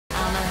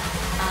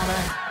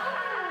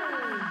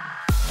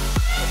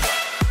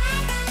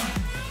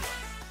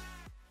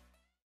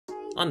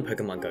On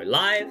Pokemon Go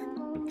Live,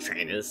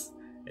 trainers,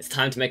 it's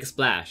time to make a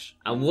splash.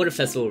 Our Water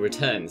Festival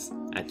returns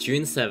at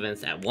June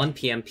 7th at 1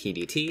 PM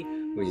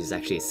PDT, which is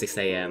actually 6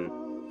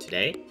 AM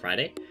today,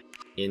 Friday,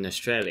 in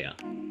Australia,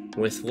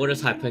 with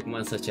water-type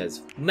Pokemon such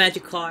as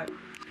Magikarp,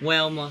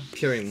 Wailmer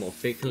appearing more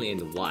frequently in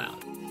the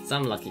wild.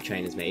 Some lucky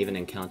trainers may even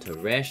encounter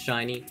rare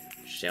shiny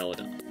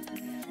Shelter.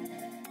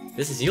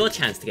 This is your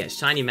chance to get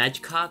shiny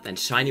Magikarp and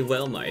shiny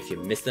Wailmer if you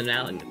missed them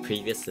out in the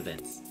previous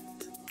events.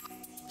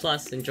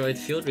 Plus, enjoy the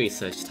field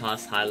research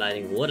tasks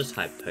highlighting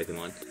water-type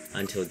Pokemon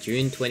until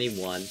June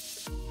 21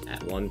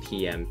 at 1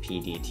 PM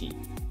PDT.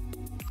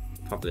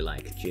 Probably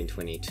like June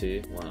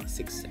 22 or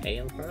 6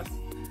 AM for us.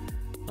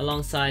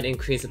 Alongside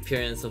increased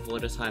appearance of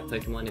water-type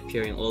Pokemon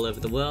appearing all over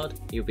the world,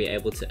 you'll be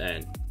able to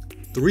earn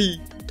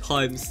 3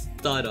 times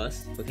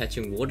Stardust for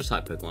catching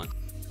water-type Pokemon.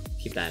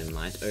 Keep that in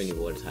mind, only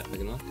water-type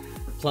Pokemon.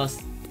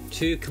 Plus,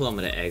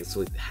 2-kilometer eggs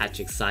will hatch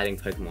exciting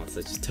Pokemon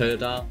such as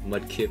Totodile,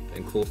 Mudkip,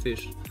 and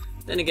Coolfish.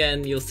 Then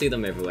again, you'll see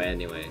them everywhere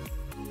anyway.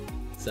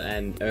 So,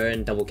 and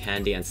earn double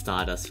candy and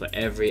Stardust for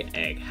every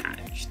egg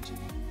hatched.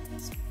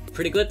 It's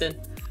pretty good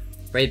then.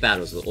 Raid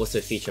battles will also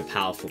feature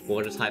powerful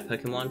water-type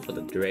Pokemon for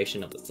the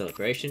duration of the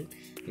celebration,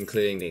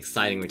 including the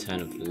exciting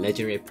return of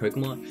legendary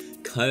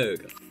Pokemon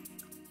Kyogre.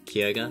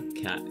 Kyogre?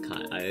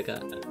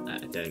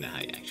 I don't know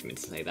how you actually meant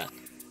to say that.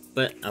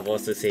 But I've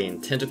also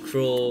seen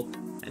Tentacruel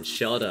and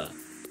Shelter.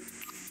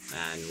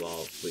 And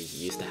well, we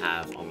used to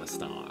have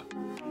Omastar,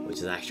 which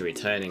is actually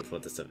returning for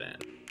this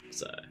event.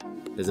 So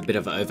there's a bit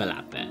of an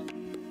overlap there.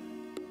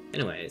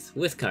 Anyways,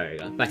 with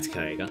Kyogre, back to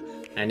Kyogre,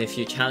 and if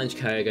you challenge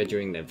Kyogre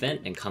during the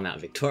event and come out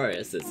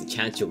victorious, there's a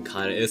chance your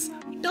card is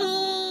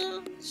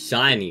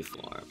shiny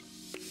form.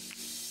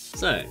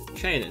 So,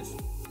 trainers,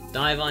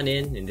 dive on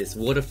in this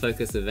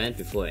water-focused event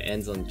before it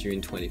ends on June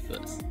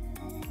 21st.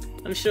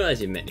 I'm sure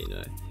as you many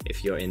know,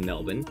 if you're in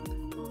Melbourne,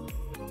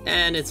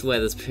 and its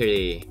weather's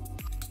pretty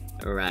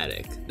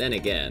erratic. Then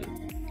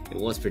again, it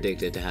was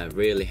predicted to have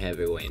really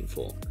heavy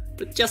rainfall.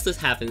 But just as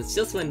happens,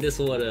 just when this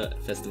water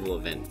festival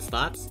event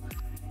starts,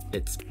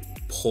 it's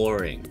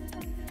pouring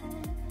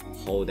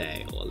whole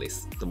day, or at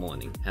least the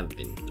morning. Haven't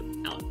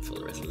been out for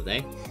the rest of the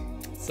day.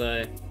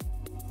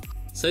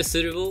 So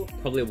suitable,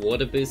 probably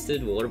water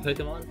boosted water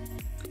Pokemon.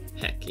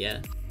 Heck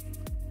yeah.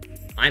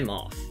 I'm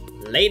off.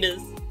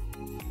 Laters!